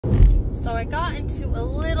So I got into a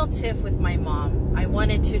little tiff with my mom. I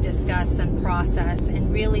wanted to discuss and process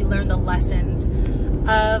and really learn the lessons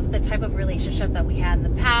of the type of relationship that we had in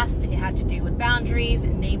the past. It had to do with boundaries,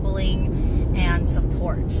 enabling, and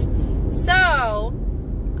support. So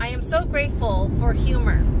I am so grateful for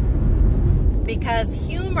humor, because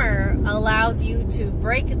humor allows you to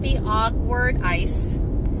break the awkward ice,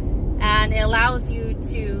 and it allows you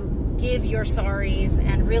to give your sorries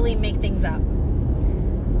and really make things up.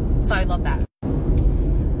 So I love that.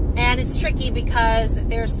 And it's tricky because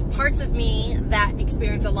there's parts of me that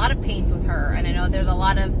experience a lot of pains with her, and I know there's a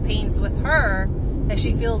lot of pains with her that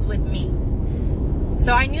she feels with me.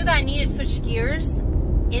 So I knew that I needed to switch gears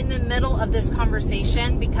in the middle of this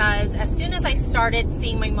conversation, because as soon as I started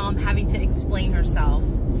seeing my mom having to explain herself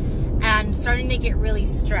and starting to get really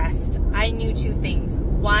stressed, I knew two things.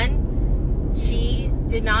 One, she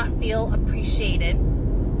did not feel appreciated,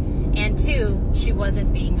 and two, she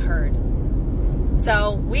wasn't being heard.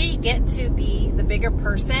 So we get to be the bigger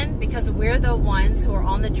person because we're the ones who are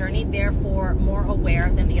on the journey, therefore more aware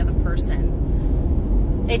than the other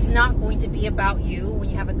person. It's not going to be about you when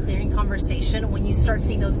you have a clearing conversation, when you start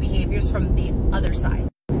seeing those behaviors from the other side.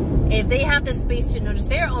 If they have the space to notice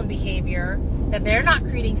their own behavior, that they're not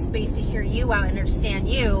creating space to hear you out and understand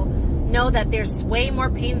you, know that there's way more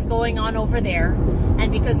pains going on over there.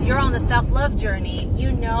 And because you're on the self-love journey,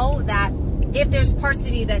 you know that if there's parts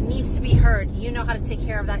of you that needs to be heard, you know how to take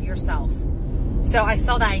care of that yourself. So I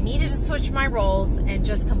saw that I needed to switch my roles and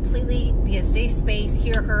just completely be a safe space,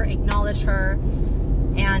 hear her, acknowledge her.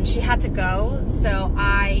 And she had to go, so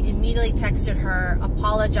I immediately texted her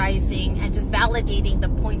apologizing and just validating the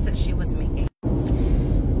points that she was making.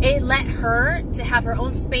 It let her to have her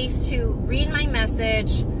own space to read my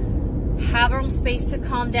message, have her own space to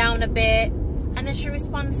calm down a bit, and then she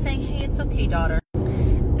responded saying, "Hey, it's okay, daughter."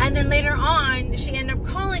 And then later on, she ended up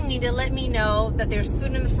calling me to let me know that there's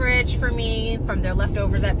food in the fridge for me from their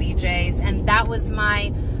leftovers at BJ's, and that was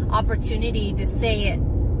my opportunity to say it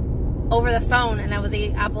over the phone, and I was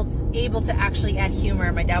able to actually add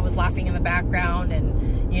humor. My dad was laughing in the background,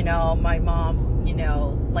 and you know, my mom, you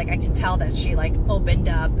know, like I can tell that she like opened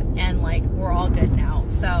up, and like we're all good now.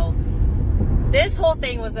 So this whole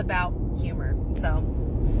thing was about humor. So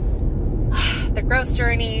the growth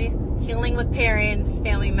journey, healing with parents,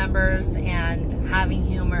 family members, and having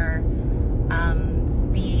humor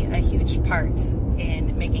be a huge part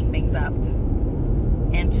in making things up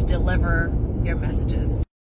and to deliver your messages.